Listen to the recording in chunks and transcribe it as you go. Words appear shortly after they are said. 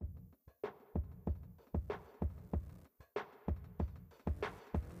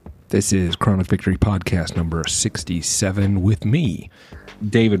This is Chronic Victory Podcast number 67 with me,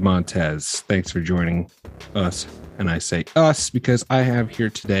 David Montez. Thanks for joining us. And I say us because I have here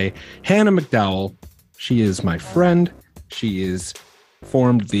today Hannah McDowell. She is my friend. She is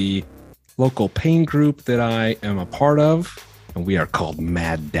formed the local pain group that I am a part of, and we are called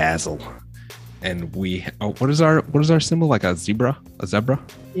Mad Dazzle. And we, what is our symbol? Like a zebra? A zebra?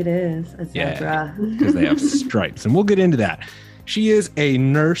 It is a zebra. Because they have stripes, and we'll get into that. She is a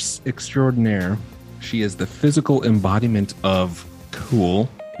nurse extraordinaire. She is the physical embodiment of cool,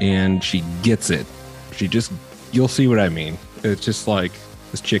 and she gets it. You'll see what I mean. It's just like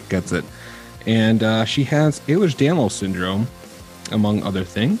this chick gets it. And she has Ehlers-Danlos syndrome, among other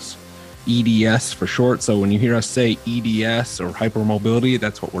things. EDS for short. So when you hear us say EDS or hypermobility,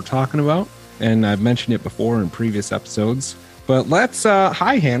 that's what we're talking about. And I've mentioned it before in previous episodes. But let's,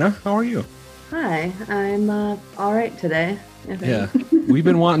 hi, Hannah. How are you? Hi, I'm all right today. Yeah, we've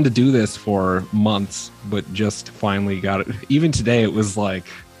been wanting to do this for months, but just finally got it. Even today, it was like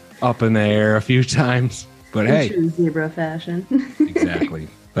up in the air a few times. But in hey, true zebra fashion. Exactly.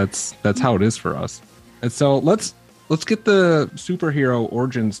 That's how it is for us. And so let's get the superhero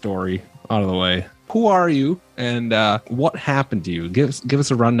origin story out of the way. Who are you, and what happened to you? Give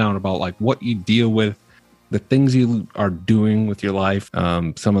us a rundown about like what you deal with, the things you are doing with your life,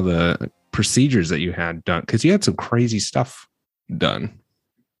 some of the procedures that you had done, because you had some crazy stuff done.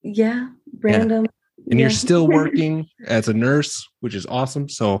 Yeah, random. Yeah. And you're still working as a nurse, which is awesome.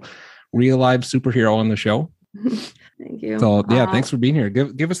 So, real live superhero on the show. Thank you. So yeah, thanks for being here.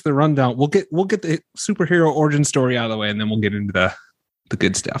 Give us the rundown. We'll get the superhero origin story out of the way, and then we'll get into the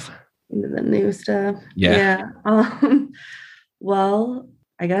good stuff. Into the new stuff. Yeah. Well,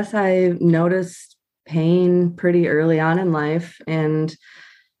 I guess I noticed pain pretty early on in life and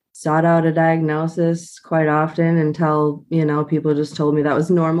sought out a diagnosis quite often until, people just told me that was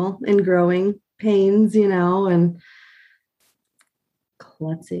normal in growing pains, and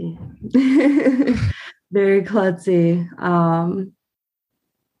klutzy. Very klutzy.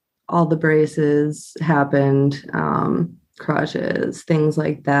 All the braces happened, crushes, things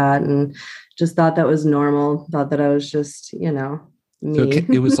like that. And just thought that was normal. Thought that I was just, me. So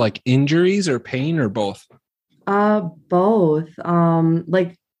it was like injuries or pain or both? Both.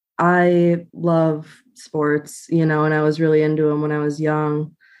 Like I love sports, and I was really into them when I was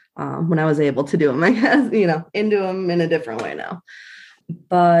young, when I was able to do them, I guess, into them in a different way now.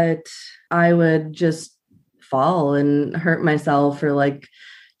 But I would just fall and hurt myself, or like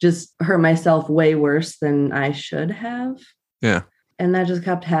just hurt myself way worse than I should have. Yeah. And that just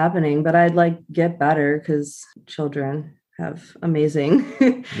kept happening. But I'd like get better because children have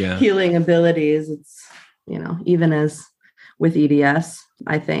amazing healing abilities. It's, even as with EDS,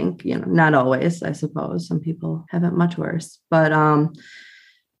 I think, not always, I suppose. Some people have it much worse. But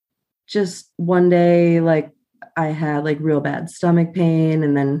just one day, like I had like real bad stomach pain,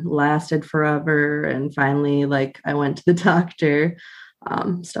 and then lasted forever. And finally, like I went to the doctor,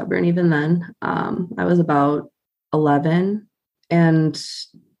 stubborn even then. I was about 11, and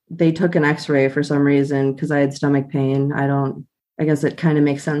they took an x-ray for some reason because I had stomach pain. I guess it kind of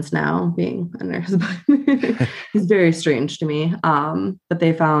makes sense now being a nurse, but it's very strange to me. But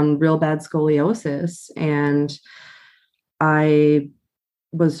they found real bad scoliosis, and I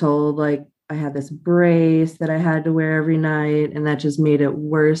was told like I had this brace that I had to wear every night, and that just made it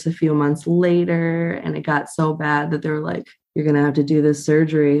worse a few months later. And it got so bad that they were like, you're going to have to do this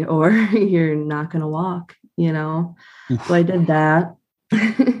surgery or you're not going to walk, Oof. So I did that.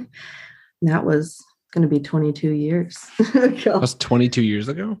 That was going to be 22 years ago. That's 22 years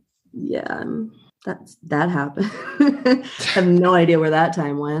ago? Yeah, that happened. I have no idea where that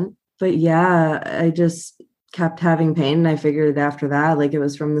time went. But yeah, I just kept having pain. And I figured after that, like it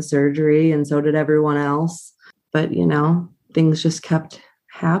was from the surgery, and so did everyone else. But, things just kept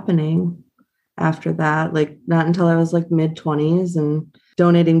happening after that. Like not until I was like mid-20s and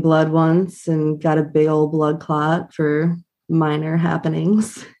donating blood once and got a big old blood clot for minor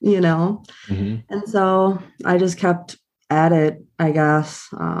happenings, Mm-hmm. And so I just kept at it, I guess.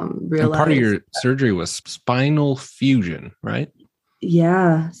 And part of your surgery was spinal fusion, right?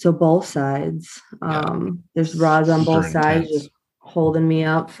 Yeah. So both sides. There's rods on both sides just holding me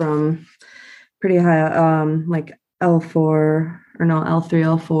up from pretty high, like L3,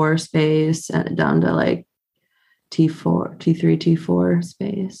 L4 space, and down to like T3, T4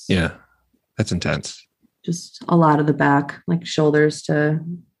 space. Yeah. That's intense. Just a lot of the back, like shoulders to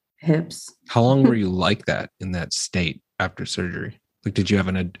hips. How long were you like that in that state after surgery? Like, did you have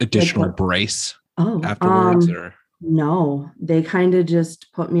an additional brace afterwards? Or No, they kind of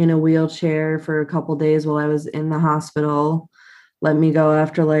just put me in a wheelchair for a couple days while I was in the hospital. let me go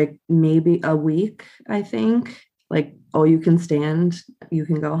after like maybe a week, I think. Like, oh, you can stand, you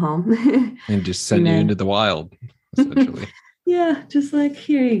can go home. And just And send you into then, the wild, essentially. yeah, just like,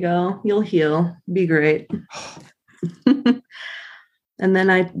 here you go. You'll heal. Be great. And then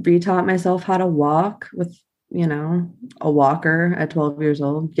I retaught myself how to walk with, a walker at 12 years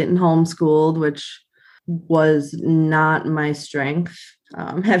old, getting homeschooled, which was not my strength.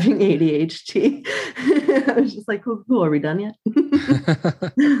 Having ADHD. I was just like, cool, are we done yet?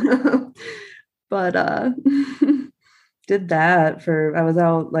 But did that for, I was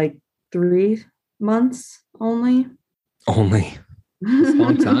out like 3 months only. Only. It's a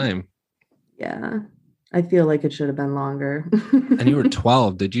long time. Yeah. I feel like it should have been longer. And you were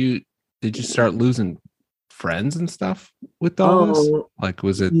 12. Did you start losing friends and stuff with all this? Oh, Like,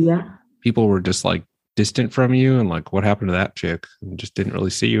 was it yeah. people were just like distant from you and like, what happened to that chick? And just didn't really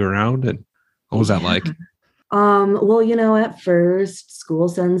see you around? And what was that Yeah. like? Well, at first school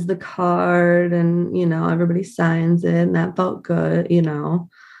sends the card and, everybody signs it and that felt good,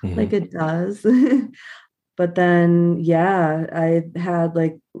 like Mhm. it does. But then, yeah, I had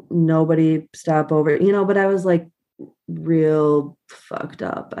like nobody stop over, but I was like real fucked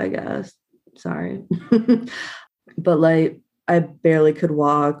up, I guess. Sorry. But like I barely could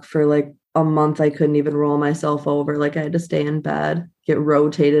walk for like a month. I couldn't even roll myself over. Like I had to stay in bed, get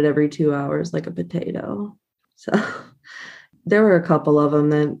rotated every 2 hours like a potato. So there were a couple of them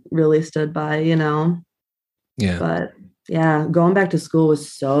that really stood by, Yeah. but yeah, going back to school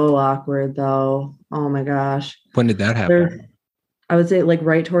was so awkward though. Oh my gosh. When did that happen? There, I would say like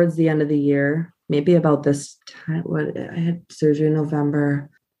right towards the end of the year, maybe about this time. What I had surgery in November,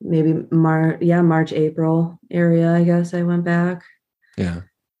 maybe March, April area. I guess I went back. Yeah.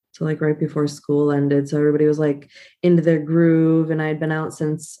 So like right before school ended. So everybody was like into their groove, and I'd been out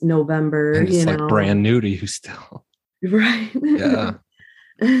since November. And it's like brand new to you still. Right. Yeah.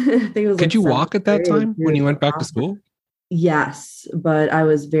 I think it was Could like you seventh walk at that grade. time when you went back to school? Yes, but I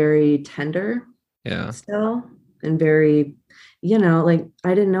was very tender Yeah. still and very, like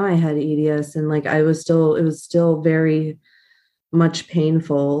I didn't know I had EDS, and like it was still very much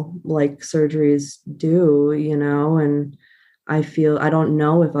painful like surgeries do, and I don't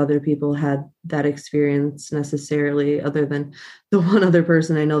know if other people had that experience necessarily, other than the one other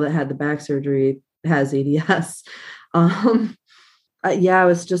person I know that had the back surgery has EDS. Um, yeah, I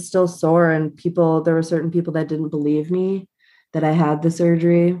was just still sore, and there were certain people that didn't believe me that I had the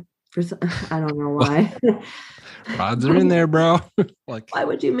surgery. I don't know Well, why. rods are in there, bro. Like, Why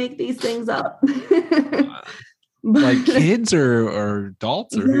would you make these things up? like But kids or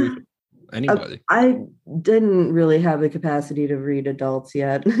adults or who? yeah, Anybody. I didn't really have the capacity to read adults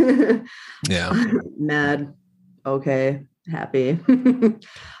yet. Yeah. Mad, okay, happy.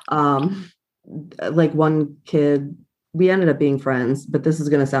 um, like one kid, we ended up being friends, but this is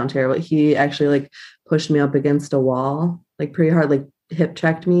gonna sound terrible. He actually like pushed me up against a wall, like pretty hard, like hip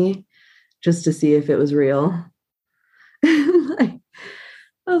checked me just to see if it was real. Like,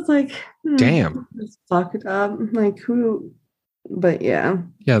 I was like, Damn. it's fucked up. Like who? But yeah,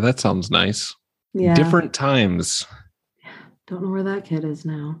 Yeah, that sounds nice. yeah. Different times. Don't know where that kid is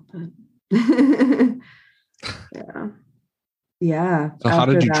now, but yeah. Yeah. So how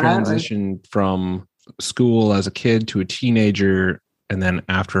did After you that, like, transition from school as a kid to a teenager and then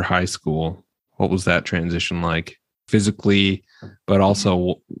after high school? What was that transition like physically, but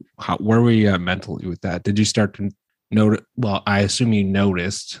also where were you at mentally with that? Did you start to notice? Well, I assume you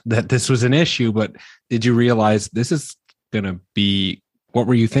noticed that this was an issue, but did you realize this is going to be, what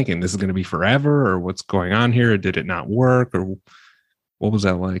were you thinking? This is going to be forever, or what's going on here? Or did it not work, or what was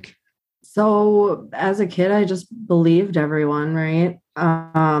that like? so as a kid, I just believed everyone, right?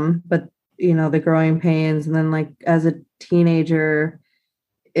 But the growing pains, and then like as a teenager,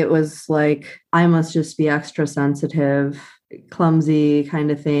 it was like I must just be extra sensitive, clumsy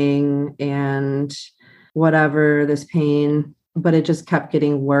kind of thing, and whatever, this pain, but it just kept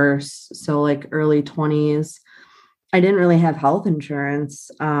getting worse. So like early 20s, I didn't really have health insurance.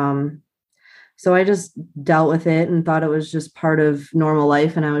 So I just dealt with it and thought it was just part of normal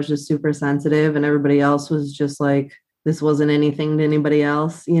life. And I was just super sensitive, and everybody else was just like, this wasn't anything to anybody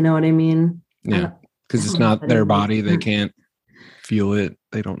else. You know what I mean? Yeah, I because it's don't know if not that their even body. makes They sense. can't feel it.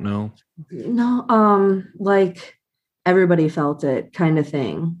 They don't know. No, like everybody felt it kind of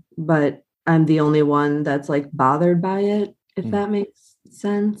thing, but I'm the only one that's like bothered by it, if Mm. that makes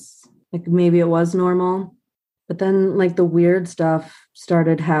sense. Like maybe it was normal, but then like the weird stuff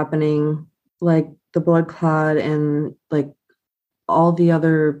started happening, like the blood clot and like all the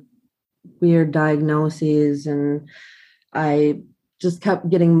other weird diagnoses, and I just kept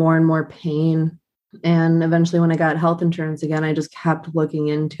getting more and more pain. And eventually, when I got health insurance again, I just kept looking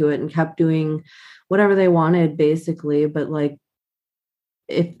into it and kept doing whatever they wanted, basically. But like,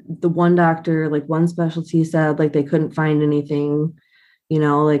 if the one doctor, like one specialty said, like they couldn't find anything,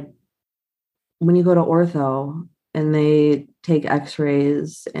 like when you go to ortho and they take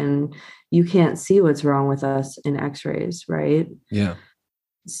x-rays and you can't see what's wrong with us in x-rays, right? Yeah.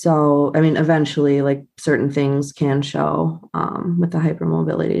 So, I mean, eventually, like certain things can show with the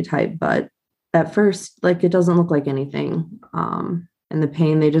hypermobility type, but at first, like it doesn't look like anything. And the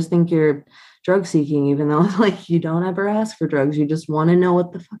pain, they just think you're drug seeking, even though like you don't ever ask for drugs. You just want to know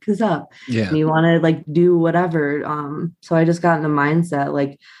what the fuck is up. Yeah. And you want to like do whatever. So I just got in the mindset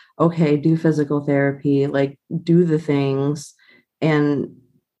like, okay, do physical therapy, like do the things, and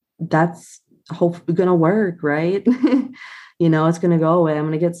that's hopefully gonna work, right? It's gonna go away. I'm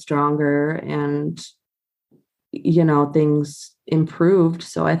gonna get stronger, and things improved.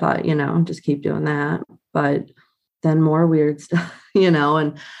 So I thought, just keep doing that. But then more weird stuff,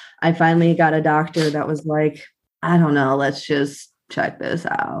 and I finally got a doctor that was like, I don't know, let's just check this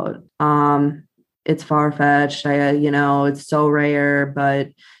out. It's far-fetched. It's so rare, but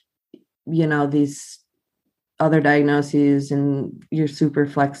these other diagnoses and you're super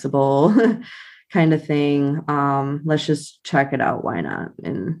flexible kind of thing. Let's just check it out. Why not?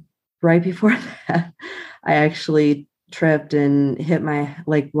 And right before that, I actually tripped and hit my,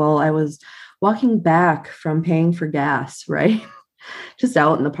 I was walking back from paying for gas, right? Just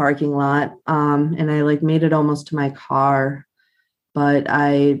out in the parking lot. And I made it almost to my car, but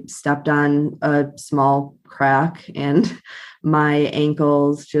I stepped on a small crack and my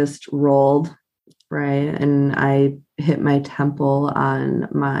ankles just rolled, right? And I hit my temple on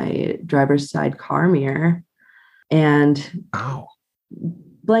my driver's side car mirror and Ow.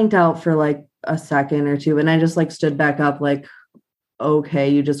 blanked out for a second or two. And I just stood back up okay,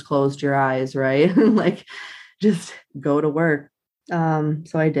 you just closed your eyes, right? Just go to work. So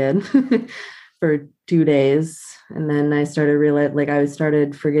I did for 2 days. And then I started I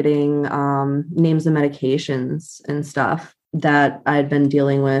started forgetting names of medications and stuff that I'd been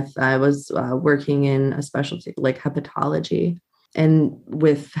dealing with. I was working in a specialty like hepatology. And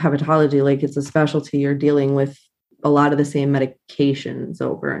with hepatology, it's a specialty, you're dealing with a lot of the same medications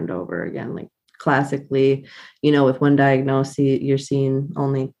over and over again. Classically, with one diagnosis, you're seeing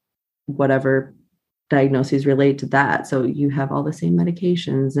only whatever diagnoses relate to that. So you have all the same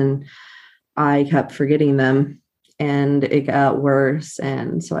medications, and I kept forgetting them, and it got worse.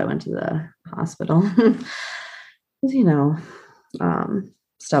 And so I went to the hospital.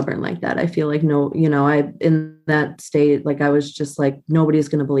 Stubborn like that. I feel like I in that state, I was just nobody's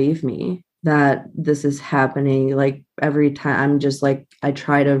going to believe me that this is happening. Every time I'm just I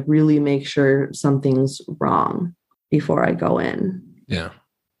try to really make sure something's wrong before I go in. Yeah.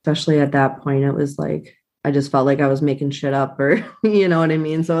 Especially at that point, it was I just felt like I was making shit up, or you know what I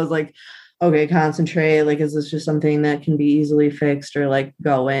mean? So I was okay, concentrate. Is this just something that can be easily fixed, or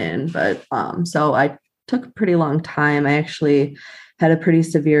go in? But so I took a pretty long time. I actually had a pretty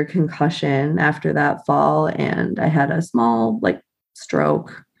severe concussion after that fall, and I had a small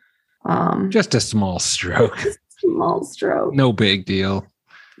stroke. Just a small stroke. Small stroke. No big deal.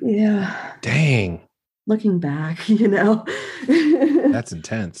 Yeah. Dang. Looking back, That's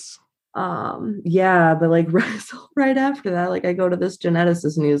intense. Yeah, but right after that, I go to this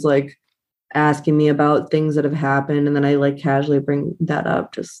geneticist, and he's asking me about things that have happened, and then I casually bring that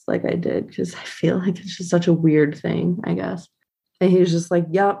up, just like I did, because I feel like it's just such a weird thing, I guess. And he's just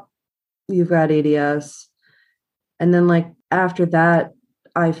yep, you've got ADS. And then after that,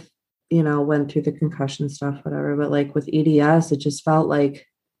 I went through the concussion stuff, whatever, but with EDS, it just felt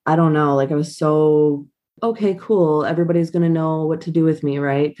I don't know, I was so, okay, cool, everybody's gonna know what to do with me,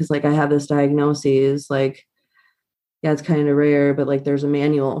 right? Because I have this diagnosis, yeah, it's kind of rare, but there's a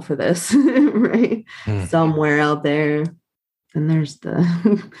manual for this, right? Somewhere out there. And there's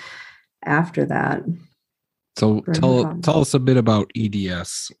the after that. So tell us a bit about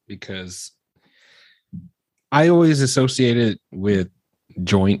EDS, because I always associate it with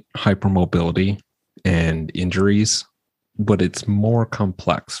joint hypermobility and injuries, but it's more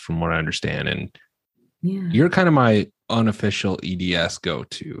complex from what I understand. And you're kind of my unofficial EDS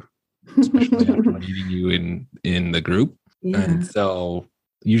go-to, especially after meeting you in the group. Yeah. And so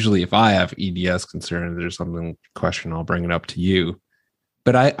usually if I have EDS concerns, there's something question, I'll bring it up to you.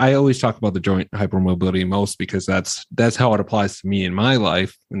 But I always talk about the joint hypermobility most because that's how it applies to me in my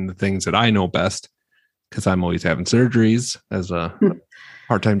life and the things that I know best, because I'm always having surgeries as a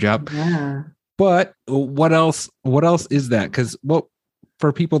part-time job. Yeah. But what else is that? Because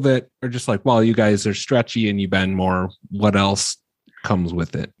for people that are just well, you guys are stretchy and you bend more, what else comes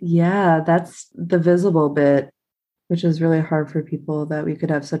with it. Yeah, that's the visible bit, which is really hard for people, that we could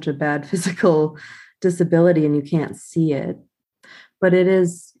have such a bad physical disability and you can't see it. But it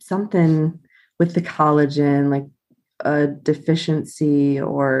is something with the collagen, like a deficiency,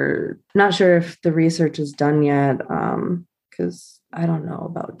 or not sure if the research is done yet, because I don't know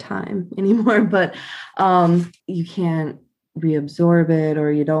about time anymore, but you can't reabsorb it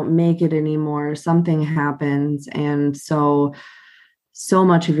or you don't make it anymore. Something happens. And so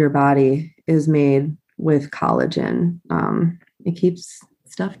much of your body is made with collagen. It keeps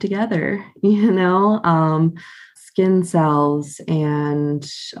stuff together, skin cells and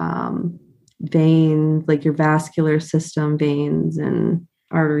veins, like your vascular system, veins and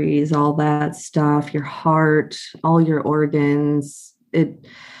arteries, all that stuff, your heart, all your organs,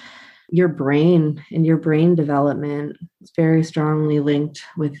 your brain and your brain development is very strongly linked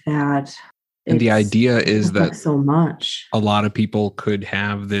with that. And the idea is that so much. A lot of people could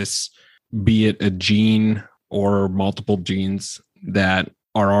have this, be it a gene or multiple genes that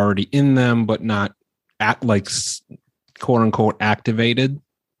are already in them, but not quote unquote activated.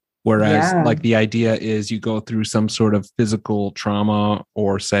 Whereas like the idea is you go through some sort of physical trauma,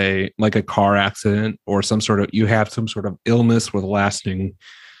 or say like a car accident, or you have some sort of illness with lasting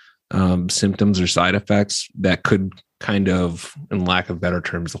symptoms or side effects that could kind of, in lack of better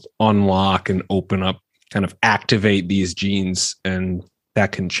terms, unlock and open up, kind of activate these genes, and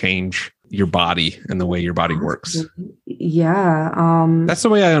that can change your body and the way your body works. Yeah. That's the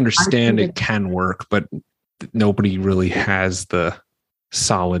way I understand it can work, but nobody really has the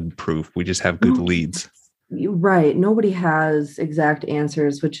solid proof. We just have good leads. Right. Nobody has exact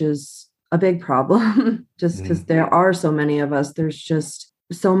answers, which is a big problem. Just because there are so many of us, there's just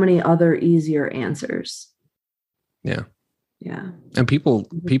so many other easier answers. Yeah. Yeah. And some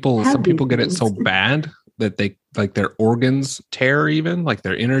people get it so bad that they, like, their organs tear, even like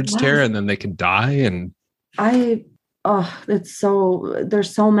their innards tear, and then they can die. And there's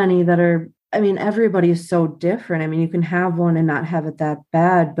so many that are, I mean, everybody is so different. I mean, you can have one and not have it that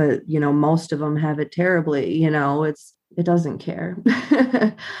bad, but most of them have it terribly. It doesn't care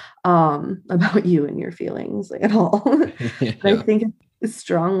about you and your feelings, like, at all. Yeah. I think it's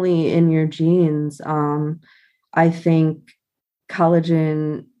strongly in your genes. I think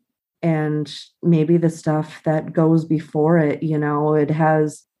collagen and maybe the stuff that goes before it, it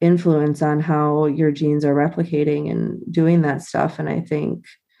has influence on how your genes are replicating and doing that stuff. And I think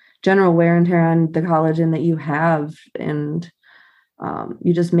general wear and tear on the collagen that you have, and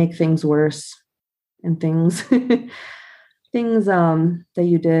you just make things worse, and things that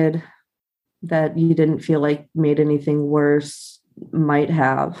you did that you didn't feel like made anything worse might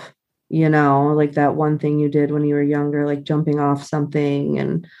have, like that one thing you did when you were younger, like jumping off something,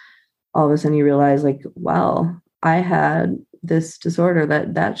 and all of a sudden you realize, like, well, I had this disorder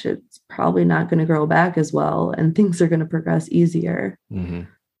that shit's probably not going to grow back as well, and things are going to progress easier. Mm-hmm.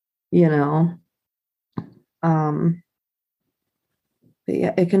 But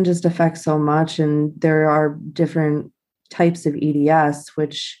yeah, it can just affect so much. And there are different types of EDS,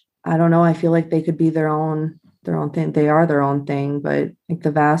 which I don't know, I feel like they could be their own thing. They are their own thing, but like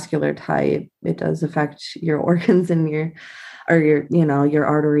the vascular type, it does affect your organs and your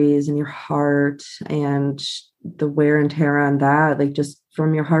arteries and your heart, and the wear and tear on that, like just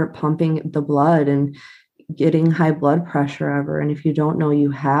from your heart pumping the blood and getting high blood pressure ever. And if you don't know you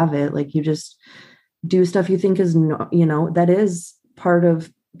have it, like, you just do stuff you think is, that is part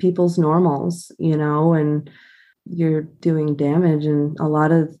of people's normals, and you're doing damage. And a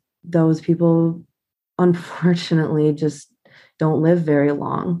lot of those people, unfortunately, just don't live very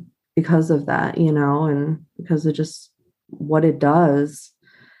long because of that, and because of just what it does.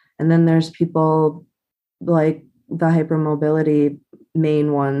 And then there's people like the hypermobility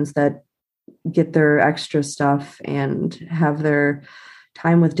main ones that get their extra stuff and have their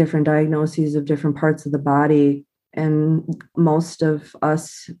time with different diagnoses of different parts of the body. And most of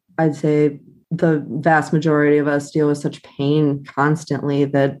us, I'd say the vast majority of us, deal with such pain constantly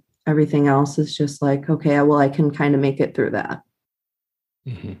that everything else is just like, okay, well, I can kind of make it through that.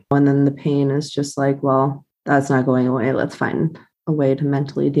 Mm-hmm. And then the pain is just like, well, that's not going away. Let's find a way to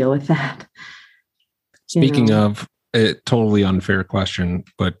mentally deal with that. Speaking of a totally unfair question,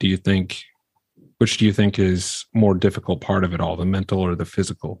 but which do you think is more difficult part of it all, the mental or the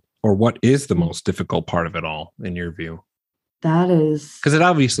physical? Or what is the most difficult part of it all, in your view? That is... Because it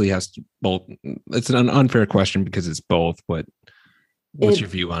obviously has both. It's an unfair question because it's both, but what's your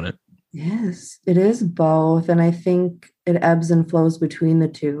view on it? Yes, it is both. And I think it ebbs and flows between the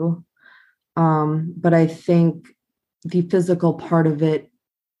two. But I think the physical part of it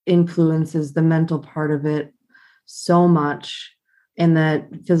influences the mental part of it so much. and that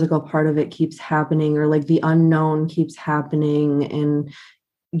physical part of it keeps happening, or like the unknown keeps happening, and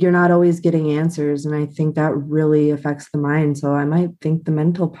you're not always getting answers. And I think that really affects the mind. So I might think the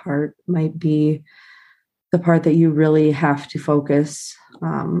mental part might be the part that you really have to focus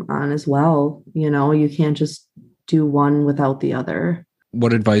on as well. You can't just do one without the other.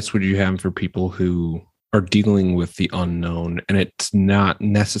 What advice would you have for people who are dealing with the unknown, and it's not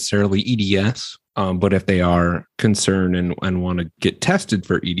necessarily EDS, but if they are concerned and want to get tested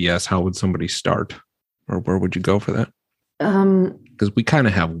for EDS, how would somebody start, or where would you go for that? Because we kind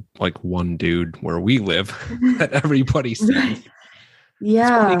of have like one dude where we live that everybody sees. Right.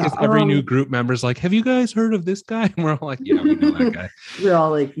 Yeah. Because every new group member is like, have you guys heard of this guy? And we're all like, yeah, we know that guy. We're all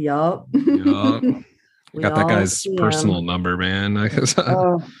like, yup. Got that guy's personal number, man.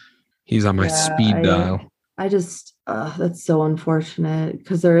 He's on my speed dial. I just, that's so unfortunate,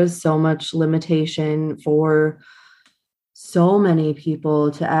 because there is so much limitation for so many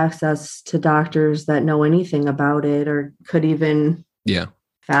people to access to doctors that know anything about it or could even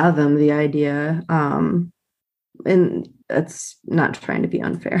fathom the idea. And it's not trying to be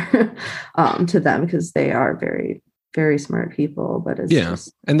unfair to them, because they are very, very smart people. But it's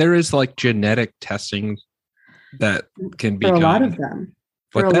just, and there is like genetic testing that can be for a done. lot of them,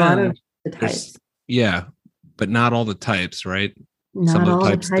 for a lot of the types. Yeah, but not all the types, right? Not some of all the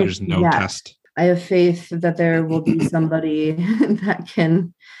types there's no test. I have faith that there will be somebody that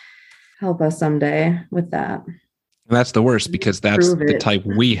can help us someday with that. And that's the worst, because that's the type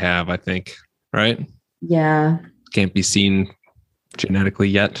we have, I think, right? Yeah. Can't be seen genetically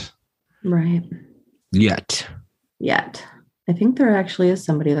yet. Right. Yet. I think there actually is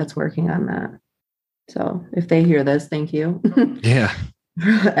somebody that's working on that. So if they hear this, thank you. Yeah.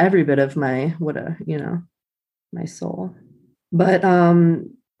 Every bit of my my soul. But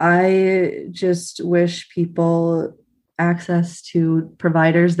I just wish people access to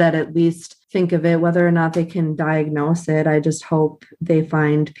providers that at least think of it, whether or not they can diagnose it. I just hope they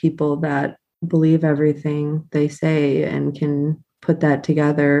find people that believe everything they say and can put that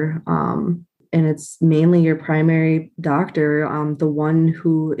together. And it's mainly your primary doctor, the one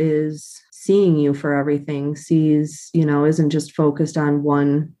who is seeing you for everything, sees, isn't just focused on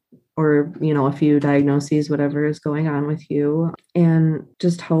one or, a few diagnoses, whatever is going on with you. And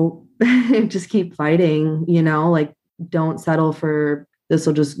just hope, just keep fighting, like don't settle for this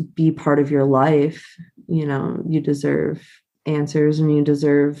will just be part of your life. You deserve answers and you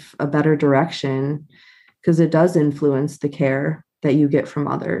deserve a better direction, because it does influence the care that you get from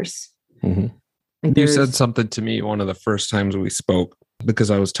others. Mm-hmm. Like you said something to me one of the first times we spoke,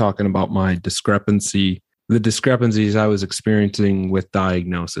 because I was talking about the discrepancies I was experiencing with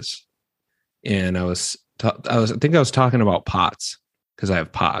diagnosis. And I think I was talking about POTS, because I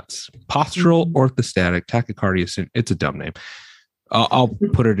have POTS, postural orthostatic tachycardia. It's a dumb name. I'll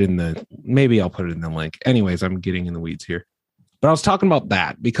put it in the link. Anyways, I'm getting in the weeds here. But I was talking about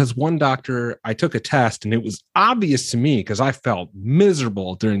that because one doctor, I took a test and it was obvious to me, because I felt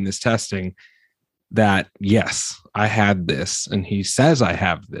miserable during this testing, that yes, I had this, and he says I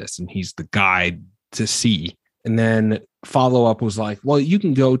have this, and he's the guy to see. And then follow-up was like, well, you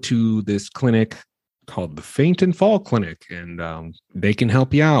can go to this clinic called the Faint and Fall Clinic, and they can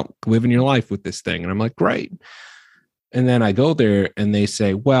help you out living your life with this thing. And I'm like, great. And then I go there and they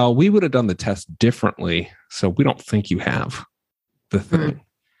say, well, we would have done the test differently, so we don't think you have the thing.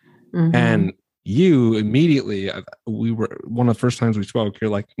 Mm-hmm. And you immediately, we were one of the first times we spoke, you're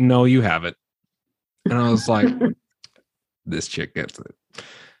like, no, you have it. And I was like, this chick gets it.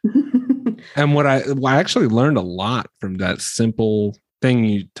 And what I actually learned a lot from that simple thing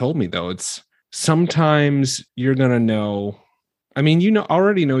you told me, though, it's sometimes you're going to know. I mean,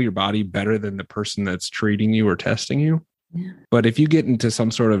 already know your body better than the person that's treating you or testing you. Yeah. But if you get into some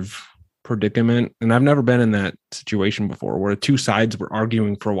sort of predicament, and I've never been in that situation before, where two sides were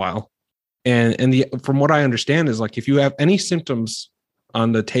arguing for a while. And from what I understand is, like, if you have any symptoms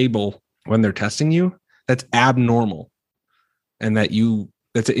on the table when they're testing you, that's abnormal. And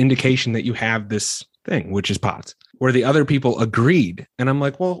that's an indication that you have this thing, which is POTS, where the other people agreed. And I'm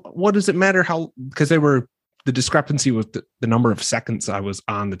like, well, what does it matter because the discrepancy was the number of seconds I was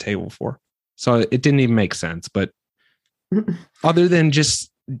on the table for. So it didn't even make sense. But other than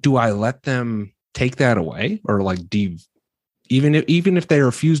just, do I let them take that away? Or like, even if they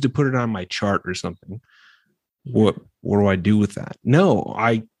refuse to put it on my chart or something, what do I do with that? No,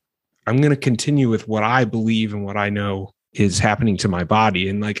 I'm going to continue with what I believe and what I know is happening to my body.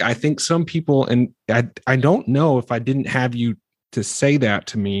 And like, I think some people, and I don't know if I didn't have you to say that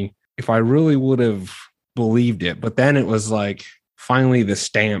to me, if I really would have believed it. But then it was like, finally the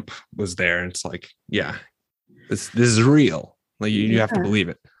stamp was there. And it's like, yeah, this is real. Like you have to Yeah. believe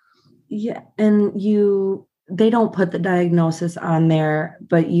it. Yeah. And they don't put the diagnosis on there,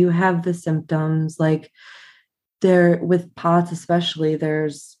 but you have the symptoms. Like there with POTS, especially,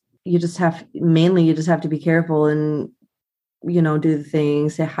 you just have to be careful and, do the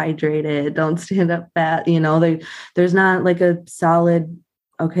things, stay hydrated, don't stand up fat, there's not like a solid,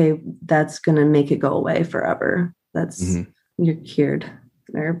 okay, that's going to make it go away forever. Mhm. You're cured,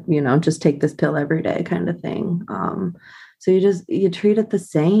 or, just take this pill every day kind of thing. So you treat it the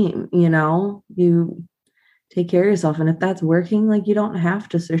same, you take care of yourself. And if that's working, like, you don't have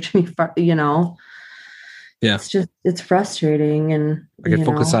to search me for, Yeah. it's frustrating. And, I could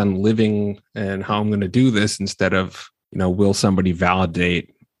focus on living and how I'm going to do this instead of, will somebody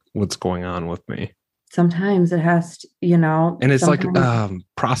validate what's going on with me? Sometimes it has to, And it's like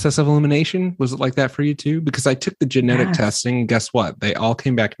process of elimination. Was it like that for you too? Because I took the genetic testing and guess what? They all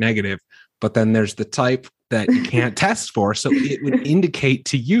came back negative, but then there's the type that you can't test for. So it would indicate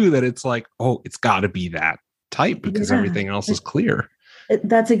to you that it's like, oh, it's got to be that type because everything else is clear.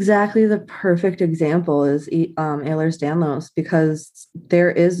 That's exactly the perfect example is Ehlers-Danlos, because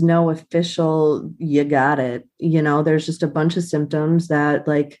there is no official, you got it. There's just a bunch of symptoms that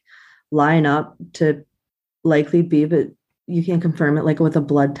like line up to likely be, but you can't confirm it like with a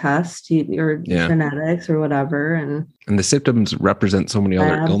blood test or genetics or whatever. And the symptoms represent so many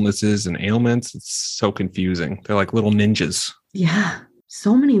other illnesses and ailments. It's so confusing. They're like little ninjas. Yeah.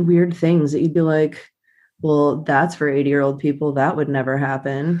 So many weird things that you'd be like, well, that's for 80-year-old people. That would never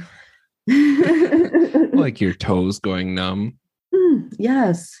happen. Like your toes going numb.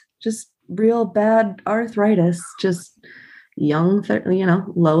 Yes. Just real bad arthritis. Just young,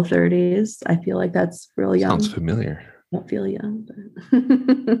 low 30s. I feel like that's real young. Sounds familiar. I don't feel young.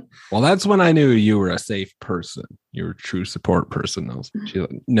 But well, that's when I knew you were a safe person. You were a true support person. She's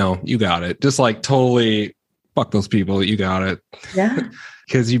like, no, you got it. Just like totally fuck those people. You got it. Yeah.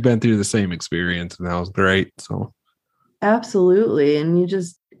 Because you've been through the same experience and that was great. So absolutely. And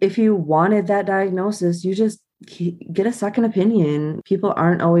if you wanted that diagnosis, you just get a second opinion.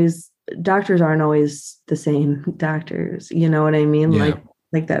 Doctors aren't always the same doctors. You know what I mean? Yeah.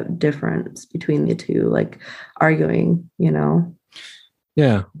 Like that difference between the two, like arguing, Yeah.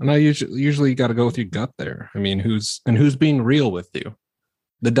 And I usually got to go with your gut there. I mean, who's being real with you?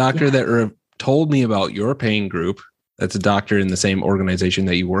 The doctor that told me about your pain group, that's a doctor in the same organization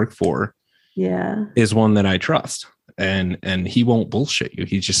that you work for, is one that I trust. And he won't bullshit you.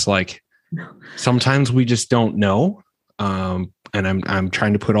 He's just like, sometimes we just don't know. And I'm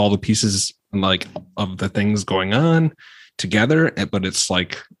trying to put all the pieces like of the things going on together, but it's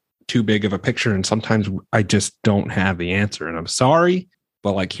like too big of a picture. And sometimes I just don't have the answer. And I'm sorry,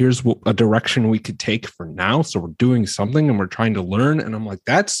 but like, here's a direction we could take for now. So we're doing something and we're trying to learn. And I'm like,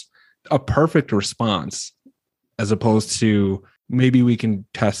 that's a perfect response, as opposed to maybe we can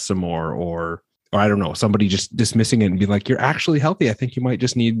test some more, or I don't know, somebody just dismissing it and be like, you're actually healthy. I think you might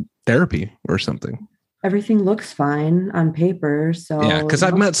just need therapy or something. Everything looks fine on paper. So yeah, because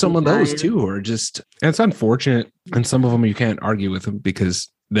I've met some of those too, who are just, and it's unfortunate. And some of them you can't argue with them because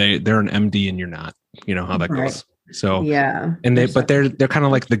they're an MD and you're not. You know how that goes. So yeah, and they're kind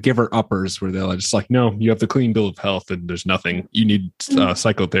of like the giver uppers, where they're just like, no, you have the clean bill of health and there's nothing. You need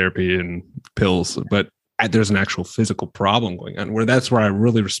psychotherapy and pills, but there's an actual physical problem going on. That's where I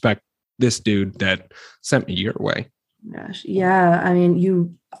really respect this dude that sent me your way. Gosh, yeah. I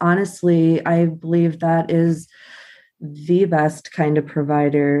mean, honestly, I believe that is the best kind of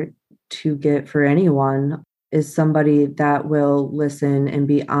provider to get for anyone, is somebody that will listen and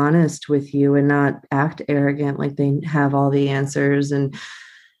be honest with you and not act arrogant like they have all the answers, and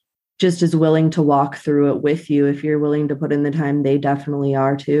just is willing to walk through it with you. If you're willing to put in the time, they definitely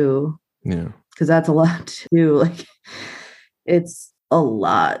are too. Yeah. Because that's a lot too. Like, it's a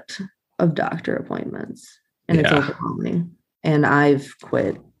lot of doctor appointments. And it's overwhelming. And I've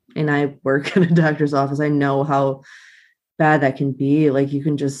quit and I work in a doctor's office. I know how bad that can be. Like, you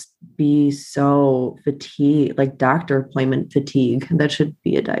can just be so fatigued, like doctor appointment fatigue. That should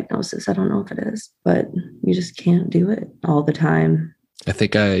be a diagnosis. I don't know if it is, but you just can't do it all the time. I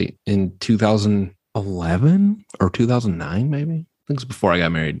think in 2011 or 2009, maybe, I think it was before I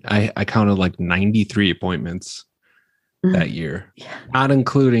got married, I counted like 93 appointments that year, not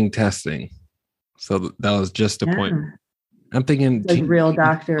including testing. So that was just appointment. I'm thinking like real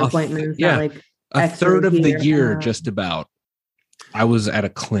doctor appointments. Like a third of the year, just about. I was at a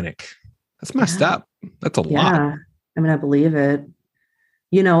clinic. That's messed up. That's a lot. I mean, I believe it.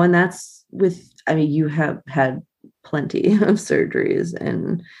 And that's you have had plenty of surgeries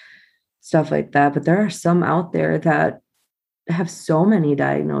and stuff like that, but there are some out there that have so many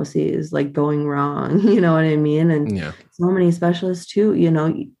diagnoses like going wrong, you know what I mean? And Yeah. so many specialists too, you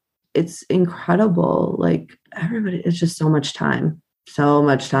know, it's incredible. Like everybody, it's just so much time,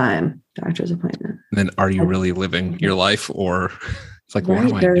 doctor's appointment. And then are you really living your life, or it's like, what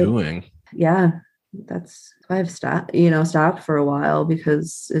am I Right. doing? Yeah. That's why I've stopped for a while,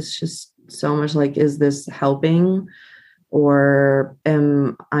 because it's just so much like, is this helping? Or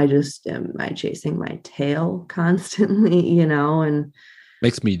am I chasing my tail constantly, you know? And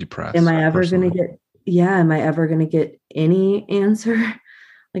Makes me depressed. am I ever going to personally. am I ever going to get any answer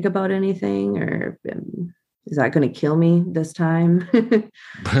like about anything? Or is that going to kill me this time?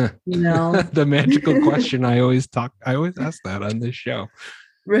 You know? The magical question I always ask that on this show.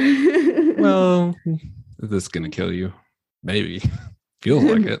 Well, is this gonna kill you? Maybe. Feels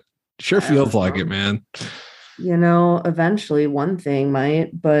like it. Sure feels like it, man. You know, eventually one thing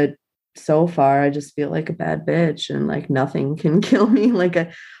might, but so far I just feel like a bad bitch, and like nothing can kill me.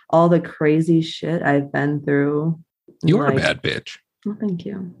 Like all the crazy shit I've been through. You are like, a bad bitch. Oh, thank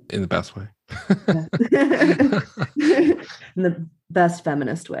you. In the best way. In the best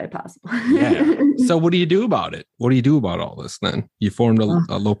feminist way possible. Yeah. So what do you do about it? What do you do about all this then? You formed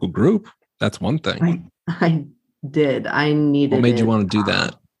a local group. That's one thing. I did. I needed What made you want to do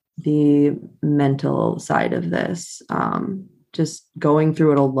that? The mental side of this. Just going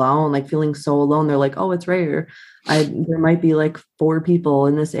through it alone, like feeling so alone. They're like, oh, it's rare. There might be like 4 people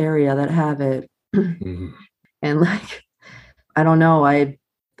in this area that have it. Mm-hmm. And like, I don't know. I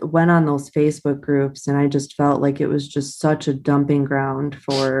went on those Facebook groups and I just felt like it was just such a dumping ground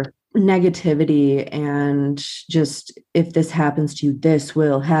for negativity, and just, if this happens to you, this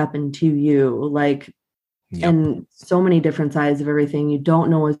will happen to you. Like, yep. And so many different sides of everything. You don't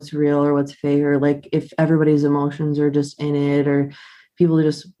know what's real or what's fake, or like if everybody's emotions are just in it, or people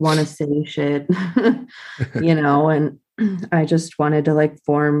just want to say shit, you know. And I just wanted to like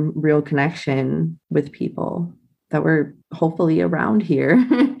form real connection with people that were hopefully around here.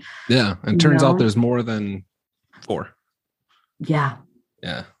 Yeah. And turns out there's more than 4. Yeah.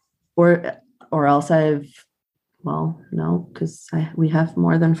 Yeah. Or else no, because we have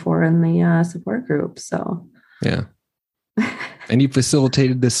more than 4 in the support group. So yeah. And you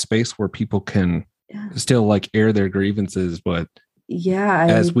facilitated this space where people can still like air their grievances, but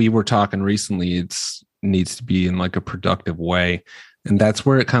as we were talking recently, it's needs to be in like a productive way. And that's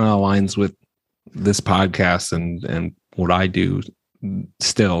where it kind of aligns with this podcast and what I do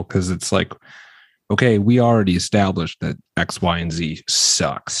still, because it's like, okay, we already established that X, Y, and Z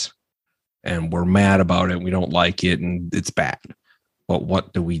sucks. And we're mad about it. We don't like it and it's bad. But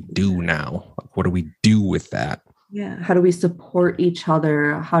what do we do now? What do we do with that? Yeah. How do we support each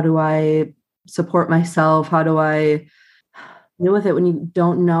other? How do I support myself? How do I deal with it when you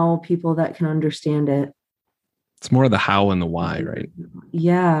don't know people that can understand it? It's more the how and the why, right?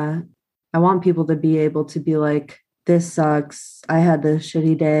 Yeah. I want people to be able to be like, this sucks. I had this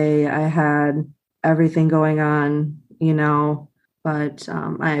shitty day. I had everything going on, you know. But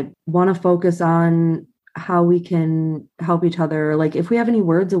I want to focus on how we can help each other. Like if we have any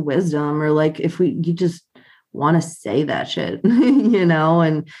words of wisdom, or like if you just want to say that shit, you know,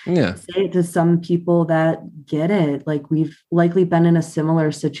 and say it to some people that get it. Like we've likely been in a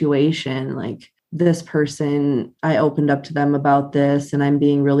similar situation. Like this person, I opened up to them about this and I'm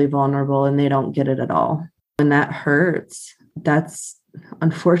being really vulnerable and they don't get it at all. And that hurts. That's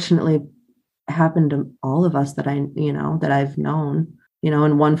unfortunately happened to all of us that I've known,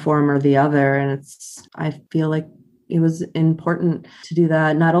 in one form or the other. And I feel like it was important to do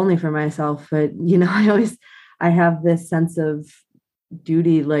that, not only for myself, but, I have this sense of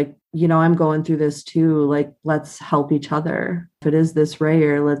duty, like, I'm going through this too. Like, let's help each other. If it is this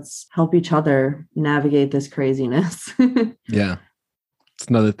rare, let's help each other navigate this craziness. Yeah. It's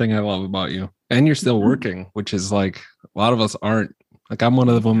another thing I love about you. And you're still working, which is like a lot of us aren't. Like I'm one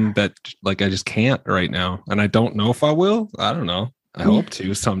of them that like I just can't right now. And I don't know if I will. I don't know. I hope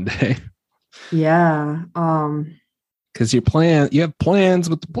to someday. Yeah. Because you have plans,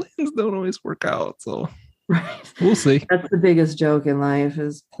 but the plans don't always work out. So right. We'll see. That's the biggest joke in life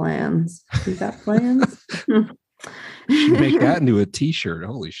is plans. You got plans? Should make that into a t-shirt.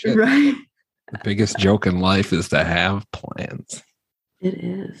 Holy shit. Right. The biggest joke in life is to have plans. It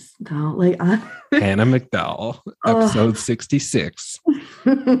is, though. Like Hannah McDowell, episode 66.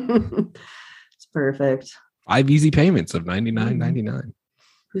 It's perfect. 5 easy payments of $99.99.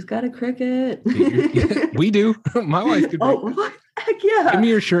 Who's got a Cricut? We do. My wife could. What? Heck yeah. Give me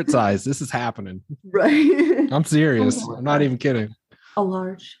your shirt size. This is happening. Right. I'm serious. I'm not even kidding. A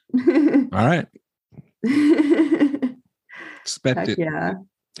large. All right. Expect Heck it. Yeah.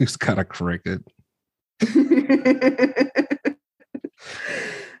 Who's got a Cricut?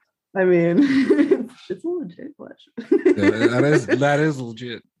 I mean, it's a legit question. That is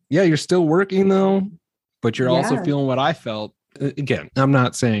legit. Yeah, you're still working though, but you're also Yeah. feeling what I felt. Again, I'm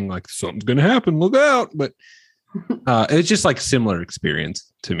not saying like something's gonna happen, look out, but it's just like similar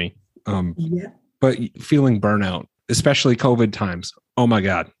experience to me. Yeah. But feeling burnout, especially COVID times. Oh my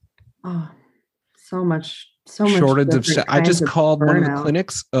God. Oh, so much Shortage of different I just kinds of called one of the burnout.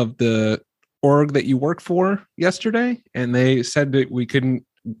 clinics of the org that you work for yesterday, and they said that we couldn't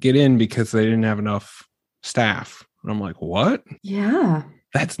get in because they didn't have enough staff. And I'm like, what? Yeah.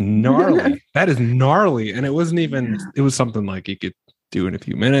 That's gnarly. That is gnarly. And it wasn't even, it was something like you could do in a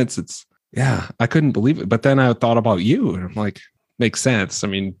few minutes. It's, yeah, I couldn't believe it. But then I thought about you and I'm like, makes sense. I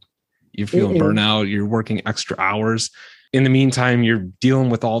mean, you're feeling burnout, you're working extra hours. In the meantime, you're dealing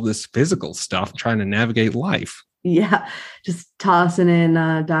with all this physical stuff, trying to navigate life. Yeah. Just tossing in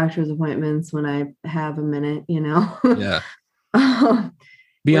doctor's appointments when I have a minute, Yeah.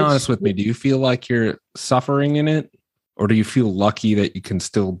 Be honest with me. Do you feel like you're suffering in it? Or do you feel lucky that you can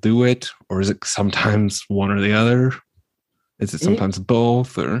still do it? Or is it sometimes one or the other? Is it sometimes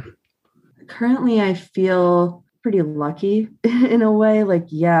both? Or currently I feel pretty lucky in a way. Like,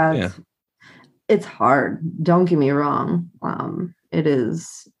 it's hard. Don't get me wrong. It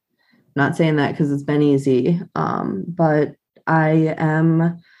is, not saying that because it's been easy. But I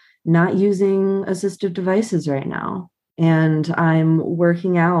am not using assistive devices right now. And I'm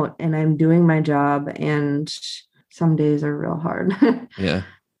working out and I'm doing my job, and some days are real hard. Yeah.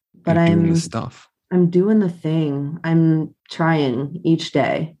 But I'm doing the stuff. I'm doing the thing. I'm trying each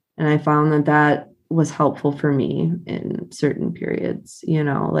day. And I found that was helpful for me in certain periods,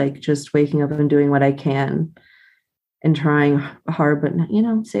 like just waking up and doing what I can and trying hard, but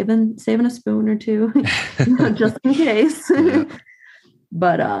saving a spoon or two, just in case. Yeah.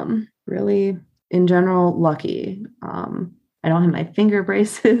 But really, in general, lucky. I don't have my finger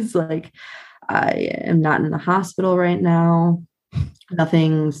braces. Like, I am not in the hospital right now.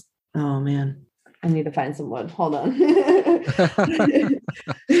 Nothing's, oh man, I need to find some wood. Hold on.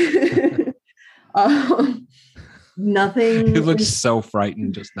 Nothing. You look so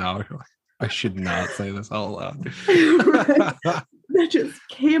frightened just now. I should not say this out loud. That just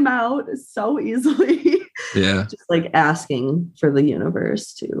came out so easily. Yeah. Just like asking for the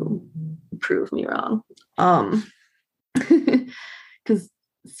universe to prove me wrong. Because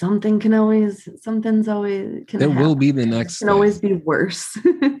something's always there will be the next thing. Can always be worse.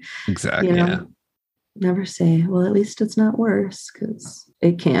 Exactly. Yeah. Never say, well, at least it's not worse, because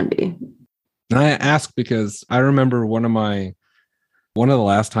it can be. And I ask because I remember one of the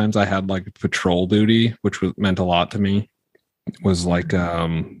last times I had like patrol duty, which meant a lot to me, was like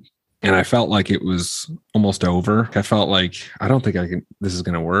and I felt like it was almost over. I felt like I don't think this is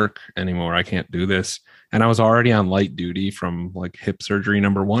going to work anymore. I can't do this. And I was already on light duty from like hip surgery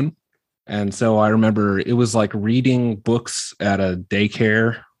number 1. And so I remember it was like reading books at a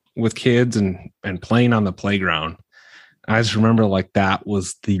daycare with kids and playing on the playground. I just remember like that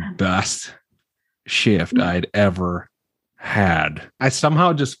was the best shift I'd ever had. I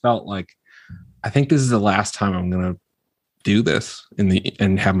somehow just felt like, I think this is the last time I'm going to do this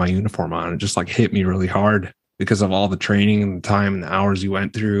and have my uniform on. It just like hit me really hard because of all the training and the time and the hours you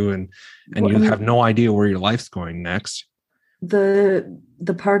went through, and you have no idea where your life's going next. The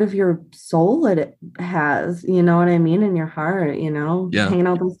part of your soul that it has, you know what I mean? In your heart, hanging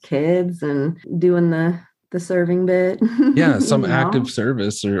out with kids and doing the serving bit. Yeah. Some active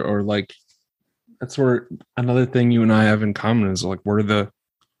service or like, that's where another thing you and I have in common is like, we're the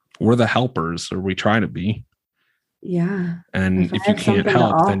helpers, or we try to be. Yeah. And if you can't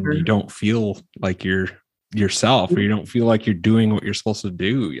help, then you don't feel like you're yourself, or you don't feel like you're doing what you're supposed to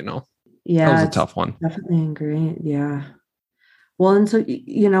do, Yeah. That was a tough one. Definitely agree. Yeah. Well, and so,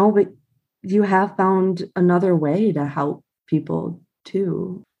 but you have found another way to help people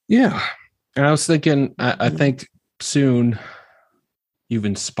too. Yeah. And I was thinking, I think soon you've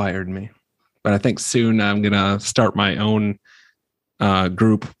inspired me, but I think soon I'm going to start my own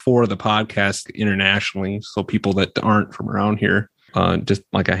group for the podcast internationally. So people that aren't from around here, just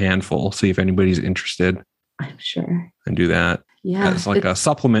like a handful, see if anybody's interested. I'm sure. And do that. Yeah. As like a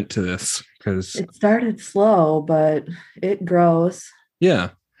supplement to this, because it started slow, but it grows. Yeah.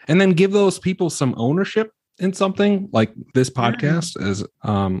 And then give those people some ownership in something like this podcast is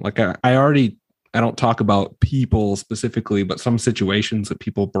like I don't talk about people specifically, but some situations that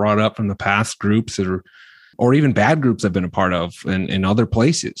people brought up from the past groups or even bad groups I've been a part of in other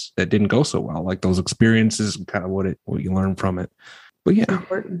places that didn't go so well, like those experiences and kind of what you learn from it. But yeah, it's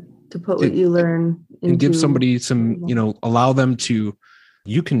important to put what you learn into, and give somebody some, allow them to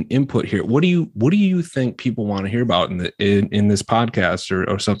You can input here. What do you think people want to hear about in this podcast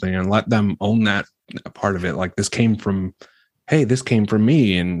or something, and let them own that part of it? Like, this came from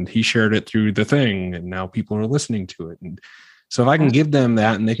me, and he shared it through the thing, and now people are listening to it. And so if I can give them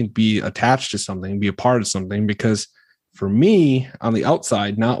that, and they can be attached to something, be a part of something, because for me on the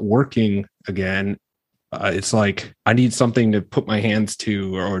outside, not working again, it's like I need something to put my hands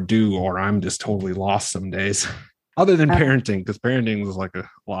to or do, or I'm just totally lost some days. Other than parenting, because parenting was like a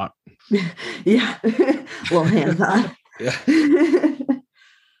lot. Yeah. Well, hands-on. Yeah.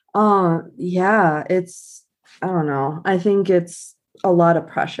 Yeah, I don't know. I think it's a lot of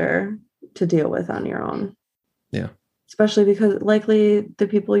pressure to deal with on your own. Yeah. Especially because likely the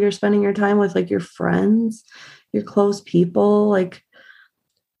people you're spending your time with, like your friends, your close people, like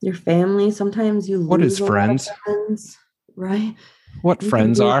your family, sometimes you lose. What is friends? Right? What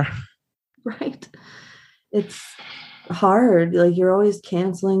friends are? Right. It's hard. Like, you're always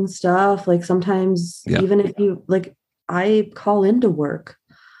canceling stuff. Like, sometimes even if you, like, I call into work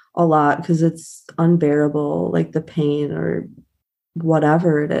a lot because it's unbearable, like the pain or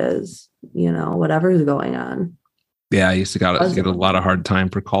whatever it is, whatever's going on. Yeah, I used to get a lot of hard time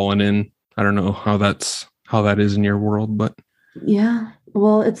for calling in. I don't know how that is in your world, but yeah.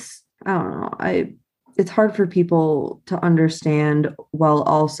 Well, I don't know. It's hard for people to understand while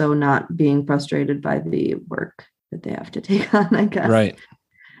also not being frustrated by the work that they have to take on, I guess. Right.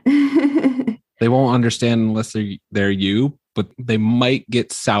 They won't understand unless they're you, but they might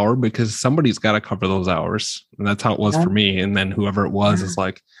get sour because somebody's got to cover those hours. And that's how it was for me. And then whoever it was is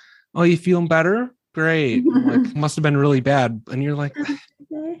like, "Oh, you feeling better? Great." Like, must have been really bad. And you're like,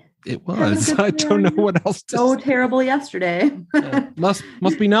 it was. I don't know what else to say. Terrible yesterday. Must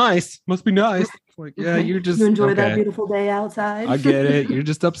be nice. Must be nice. Like, yeah, you're just you enjoy that beautiful day outside. I get it. You're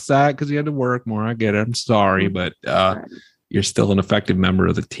just upset because you had to work more. I get it. I'm sorry, but you're still an effective member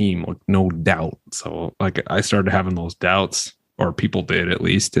of the team, like, no doubt. So, like, I started having those doubts, or people did at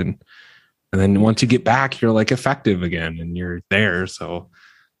least, and then once you get back, you're like effective again, and you're there. So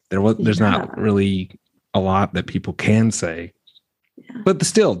there's not really a lot that people can say. Yeah. But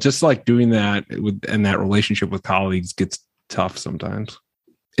still, just like doing that and that relationship with colleagues gets tough sometimes.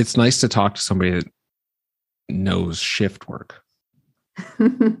 It's nice to talk to somebody that knows shift work.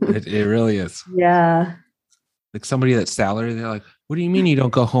 It really is. Yeah. Like somebody that's salary, they're like, "What do you mean you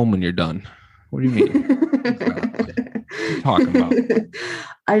don't go home when you're done? What do you mean?" What are you talking about?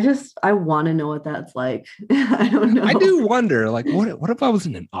 I want to know what that's like. I don't know. I do wonder, like, what if I was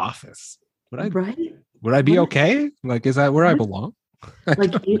in an office? Would I be okay? Like, is that where I belong?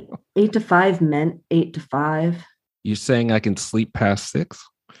 Like 8 to 5 meant 8 to 5. You're saying I can sleep past 6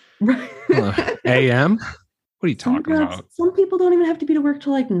 right. a.m.? What are you talking about? Some people don't even have to be to work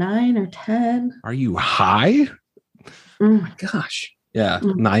till like 9 or 10. Are you high? Oh my gosh. Yeah,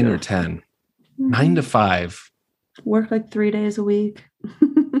 9 or 10. 9 to 5. Work like 3 days a week.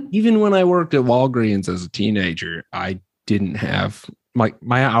 Even when I worked at Walgreens as a teenager, I didn't have my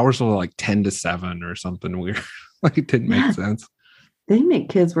hours were like 10 to 7 or something weird. Like, it didn't make sense. They make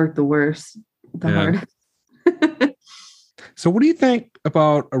kids work the worst, hardest. So what do you think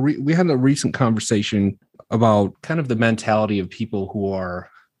about we had a recent conversation about kind of the mentality of people who are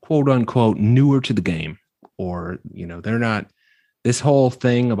quote unquote newer to the game, or, they're not, this whole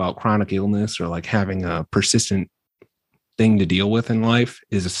thing about chronic illness or like having a persistent thing to deal with in life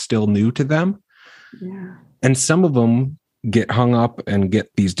is still new to them. Yeah. And some of them get hung up and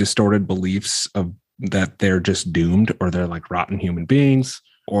get these distorted beliefs of that they're just doomed, or they're like rotten human beings,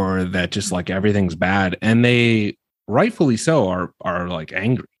 or that just like everything's bad. And they rightfully so are like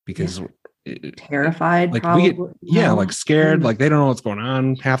angry because terrified, like probably. Like scared, like they don't know what's going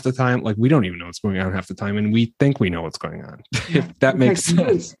on half the time. Like, we don't even know what's going on half the time, and we think we know what's going on. If that makes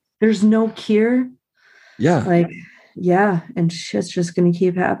sense. There's no cure. Yeah. Like, yeah, and shit's just going to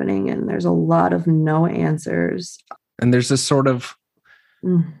keep happening, and there's a lot of no answers. And there's this sort of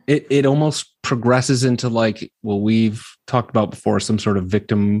it almost progresses into like, well, we've talked about before, some sort of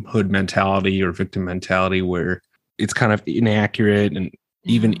victimhood mentality or victim mentality where it's kind of inaccurate and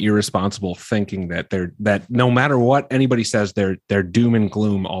even irresponsible thinking that no matter what anybody says, they're doom and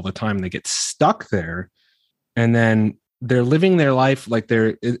gloom all the time. They get stuck there, and then they're living their life like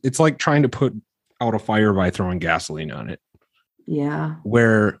it's like trying to put out a fire by throwing gasoline on it. Yeah.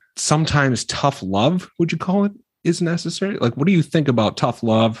 Where sometimes tough love, would you call it, is necessary? Like, what do you think about tough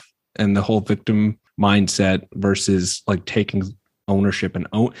love and the whole victim mindset versus like taking ownership and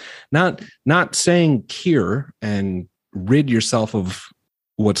not saying cure and rid yourself of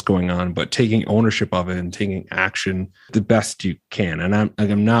what's going on, but taking ownership of it and taking action the best you can? And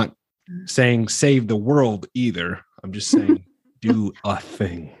I'm not saying save the world either. I'm just saying do a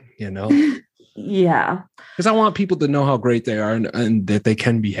thing, Yeah. Because I want people to know how great they are and that they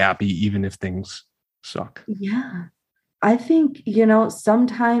can be happy even if things suck. Yeah. I think,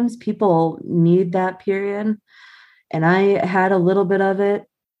 sometimes people need that period. And I had a little bit of it.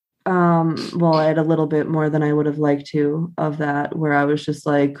 I had a little bit more than I would have liked to of that, where I was just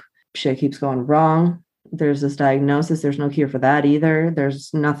like, shit keeps going wrong. There's this diagnosis. There's no cure for that either.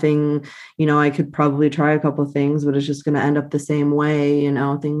 There's nothing, I could probably try a couple of things, but it's just going to end up the same way,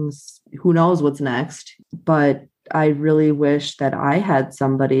 things, who knows what's next. But I really wish that I had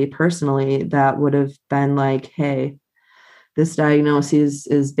somebody personally that would have been like, hey, this diagnosis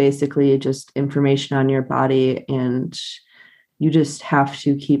is basically just information on your body, and you just have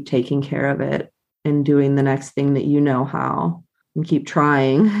to keep taking care of it and doing the next thing that you know how, and keep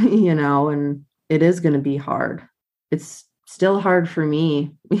trying, and it is going to be hard. It's still hard for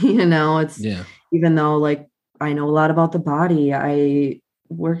me, even though like I know a lot about the body. I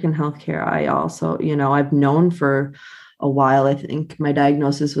work in healthcare. I also, I've known for a while. I think my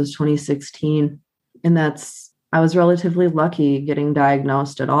diagnosis was 2016, and I was relatively lucky getting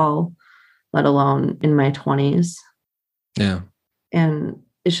diagnosed at all, let alone in my 20s. Yeah. And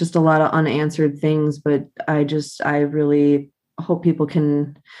it's just a lot of unanswered things, but I really hope people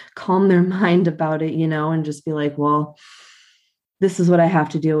can calm their mind about it, and just be like, well, this is what I have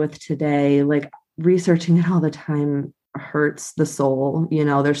to deal with today. Like, researching it all the time hurts the soul.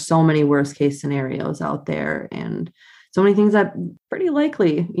 There's so many worst case scenarios out there, and so many things that pretty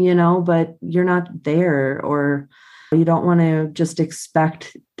likely, but you're not there, or you don't want to just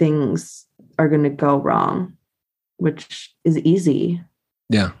expect things are going to go wrong, which is easy.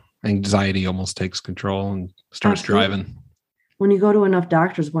 Yeah. Anxiety almost takes control and starts Absolutely. driving. When you go to enough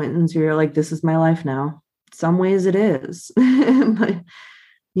doctor's appointments, you're like, this is my life now. Some ways it is, but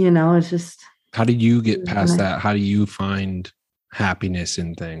it's just. How do you get past that? How do you find happiness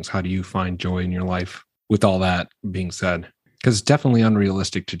in things? How do you find joy in your life? With all that being said, because it's definitely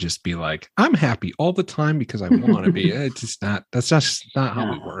unrealistic to just be like, I'm happy all the time because I want to be. It's just not, that's just not how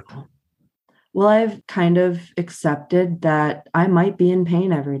we work. Well, I've kind of accepted that I might be in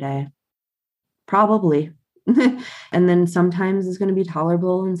pain every day. Probably. And then sometimes it's going to be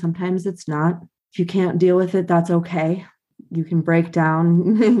tolerable and sometimes it's not. If you can't deal with it, that's okay. You can break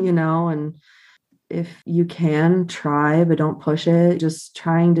down, and if you can try, but don't push it, just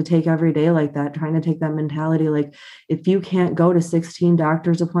trying to take every day like that, trying to take that mentality. Like, if you can't go to 16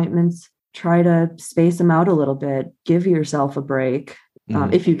 doctor's appointments, try to space them out a little bit, give yourself a break.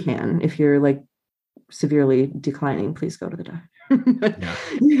 If you can. If you're like severely declining, please go to the doctor.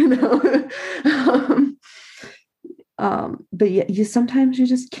 But yeah, sometimes you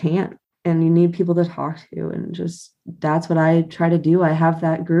just can't, and you need people to talk to, and just, that's what I try to do. I have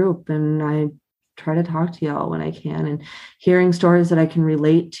that group, and I try to talk to y'all when I can, and hearing stories that I can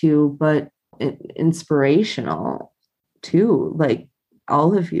relate to, but inspirational too. Like,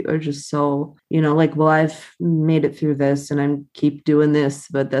 all of you are just so, like, well, I've made it through this and I'm keep doing this,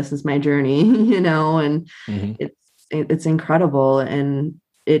 but this is my journey, and it's incredible. And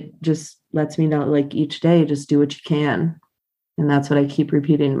it just lets me know, like, each day, just do what you can. And that's what I keep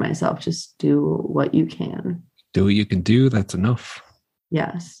repeating to myself. Just do what you can. Do what you can do. That's enough.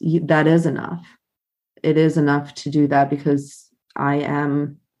 Yes, that is enough. It is enough to do that, because I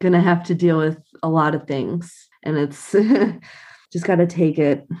am going to have to deal with a lot of things, and it's just got to take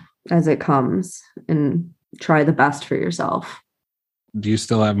it as it comes and try the best for yourself. Do you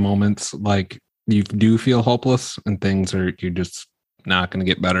still have moments like you do feel hopeless and you're just not going to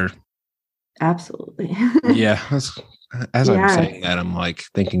get better? Absolutely. Yeah. As I'm saying that, I'm like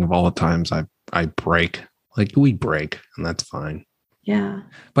thinking of all the times I break. Like, we break, and that's fine. Yeah.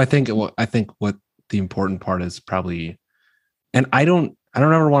 But I think what the important part is probably, and I don't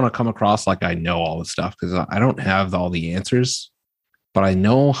ever want to come across like I know all the stuff, because I don't have all the answers, but I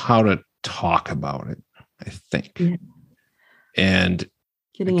know how to talk about it, I think. Yeah. And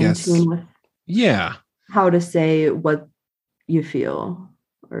getting into with how to say what you feel.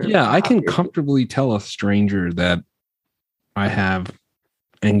 I can comfortably tell a stranger that I have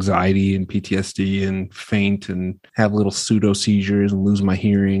anxiety and PTSD and faint and have little pseudo seizures and lose my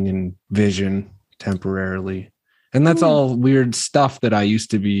hearing and vision temporarily. And that's all weird stuff that I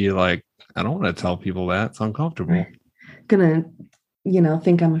used to be like, I don't want to tell people that. It's uncomfortable. Gonna,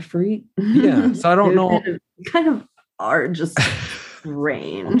 think I'm a freak. Yeah. So I don't know. Kind of are just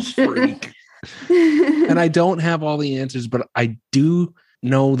strange. Freak. And I don't have all the answers, but I do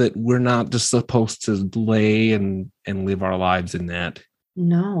know that we're not just supposed to lay and live our lives in that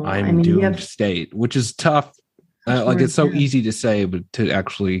doomed state, which is tough. It's so easy to say, but to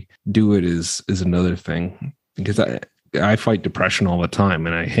actually do it is another thing. Because I fight depression all the time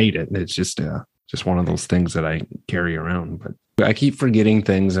and I hate it. It's just one of those things that I carry around. But I keep forgetting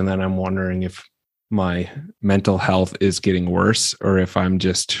things, and then I'm wondering if my mental health is getting worse or if I'm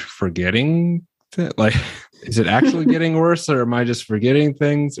just forgetting. Like, is it actually getting worse, or am I just forgetting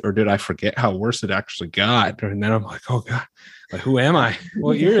things, or did I forget how worse it actually got? And then I'm like, oh God, like, who am I?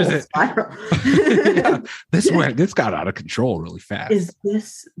 What year is it? Yeah, this got out of control really fast. Is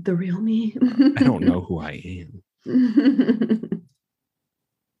this the real me? I don't know who I am.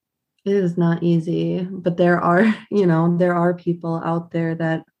 It is not easy, but there are people out there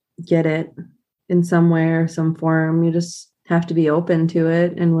that get it in some way or some form. You just have to be open to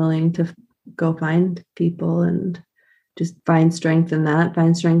it and willing to go find people and just find strength in that,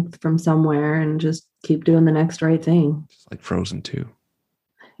 find strength from somewhere, and just keep doing the next right thing. It's like Frozen 2.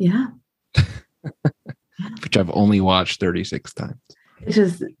 Yeah. Which I've only watched 36 times. It's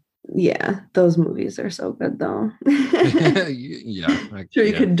just, yeah, those movies are so good though. Yeah. Sure,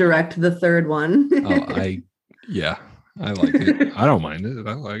 you could direct the third one. I like it. I don't mind it.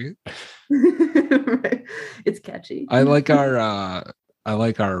 I like it. Right. It's catchy. I like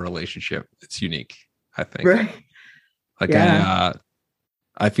our relationship. It's unique, I think. Right. Like, yeah.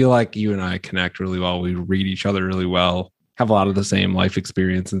 I feel like you and I connect really well. We read each other really well, have a lot of the same life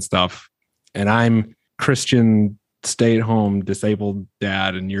experience and stuff. And I'm Christian, stay-at-home, disabled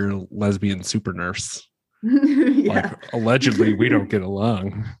dad, and you're a lesbian super nurse. Yeah. Like, allegedly, we don't get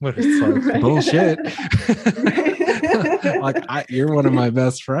along, but it's like right. Bullshit. Like, you're one of my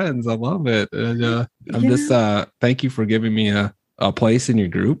best friends. I love it. And I'm just thank you for giving me a place in your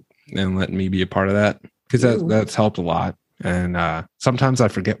group and letting me be a part of that, because that's helped a lot. And sometimes I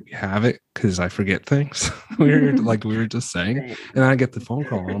forget we have it because I forget things. we were just saying, right. And I get the phone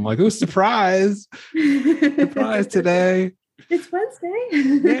call and I'm like, "Oh, surprise! Surprise today! It's Wednesday!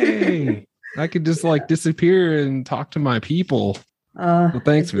 Yay! I could just like disappear and talk to my people." So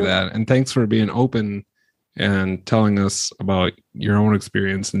thanks for that, and thanks for being open and telling us about your own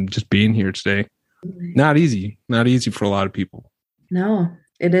experience and just being here today. Not easy for a lot of people. No,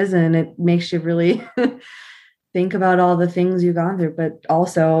 it isn't. It makes you really think about all the things you've gone through, but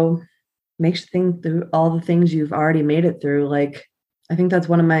also makes you think through all the things you've already made it through. Like, I think that's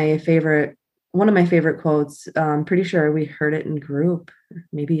one of my favorite quotes. I'm pretty sure we heard it in group.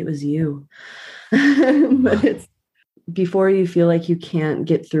 Maybe it was you. But it's, before you feel like you can't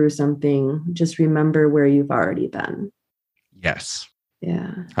get through something, just remember where you've already been. Yes.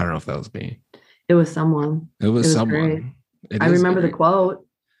 Yeah. I don't know if that was me. It was someone. It was someone. I remember great. The quote.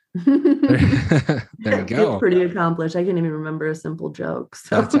 There you go. It's pretty accomplished. I can't even remember a simple joke.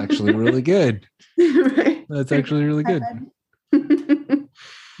 So. That's actually really good. Right. That's actually really good.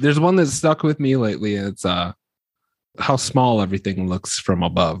 There's one that's stuck with me lately. And it's how small everything looks from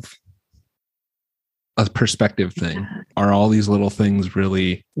above. A perspective thing. Yeah. Are all these little things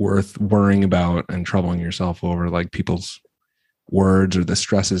really worth worrying about and troubling yourself over, like people's words or the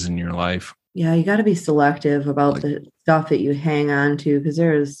stresses in your life? Yeah, you got to be selective about the stuff that you hang on to, because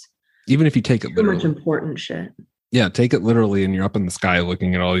there's, even if you take it literally, much important shit. Yeah, take it literally, and you're up in the sky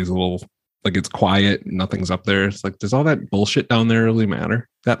looking at all these little, like, it's quiet, nothing's up there. It's like, does all that bullshit down there really matter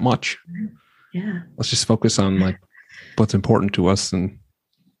that much? Yeah. Let's just focus on like what's important to us and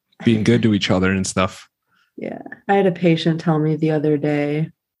being good to each other and stuff. Yeah. I had a patient tell me the other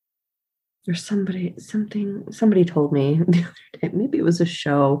day, there's somebody told me the other day, maybe it was a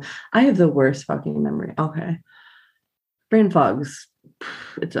show. I have the worst fucking memory. Okay. Brain fog's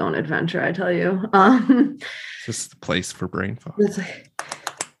its own adventure, I tell you. Is this the place for brain fog? It's like,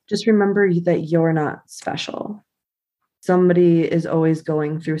 just remember that you're not special. Somebody is always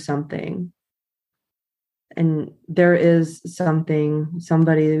going through something. And there is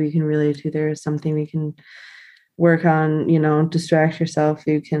somebody that we can relate to. There is something we can work on, distract yourself.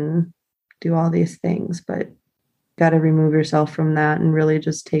 You can do all these things, but got to remove yourself from that and really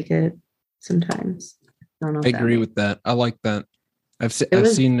just take it sometimes. I agree with that. I like that. I've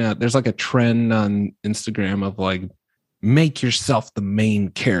seen there's like a trend on Instagram of like, make yourself the main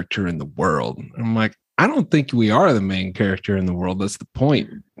character in the world. I'm like, I don't think we are the main character in the world. That's the point,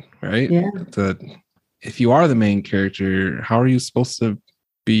 right? Yeah. If you are the main character, how are you supposed to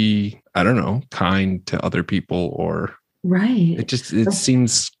be, I don't know, kind to other people? Or right. It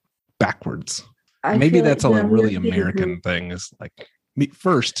seems backwards. Maybe that's a really American thing. Is like, meet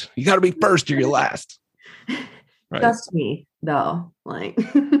first. You got to be first. You're last. Right. Trust me, though. Like,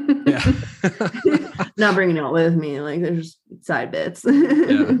 yeah. Not bringing it with me. Like, there's side bits.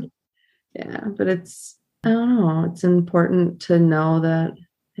 Yeah. Yeah, but I don't know. It's important to know that,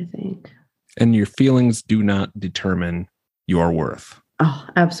 I think. And your feelings do not determine your worth. Oh,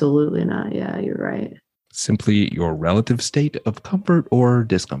 absolutely not. Yeah, you're right. simply your relative state of comfort or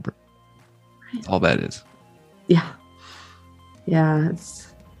discomfort. That's all that is. Yeah. Yeah.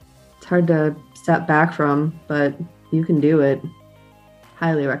 It's hard to step back from, but you can do it.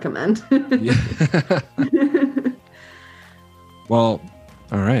 Highly recommend. Yeah. Well,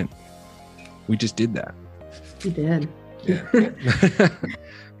 all right. We just did that. You did. Yeah.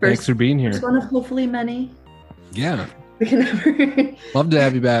 Thanks for being here. First one of hopefully many. Yeah. We can never. Love to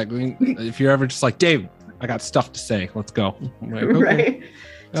have you back. I mean, if you're ever just like, Dave, I got stuff to say. Let's go. I'm like, okay. Right.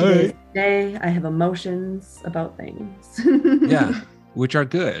 All Today's right. the day. I have emotions about things. Yeah, which are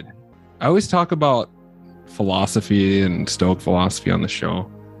good. I always talk about philosophy and Stoic philosophy on the show,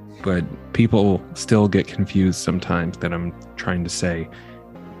 but people still get confused sometimes that I'm trying to say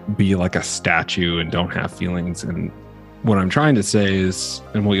be like a statue and don't have feelings. And what I'm trying to say is,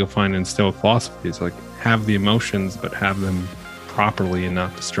 and what you'll find in Stoic philosophy is like have the emotions, but have them properly and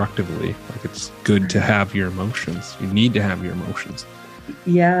not destructively. Like it's good to have your emotions. You need to have your emotions.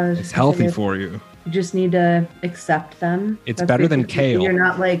 Yeah. It's healthy for you. You just need to accept them. It's better than basically- kale. You're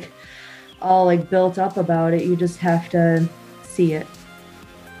not like all like built up about it. You just have to see it,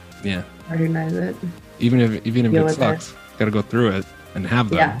 Yeah. recognize it. Even if Deal it with sucks, got to go through it and have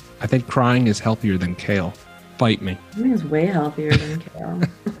them. Yeah. I think crying is healthier than kale. Fight me. I think it's way healthier than kale.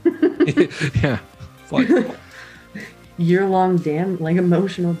 Yeah. It's like Year-long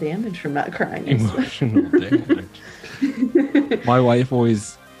emotional damage from not crying. emotional damage. My wife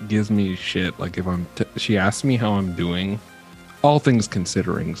always gives me shit. Like if she asks me how I'm doing, all things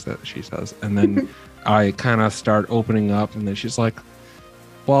considering that she says. And then I kind of start opening up and then she's like,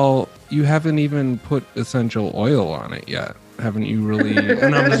 well, you haven't even put essential oil on it yet. Haven't you really?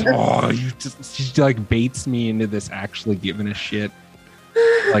 And I'm just, she like baits me into this actually giving a shit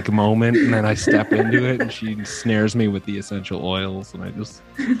like moment. And then I step into it and she snares me with the essential oils. And I just,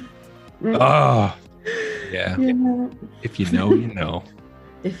 yeah. Yeah. If you know, you know.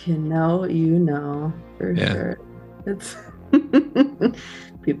 If you know, you know for sure. It's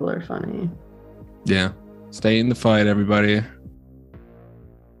people are funny. Yeah. Stay in the fight, everybody.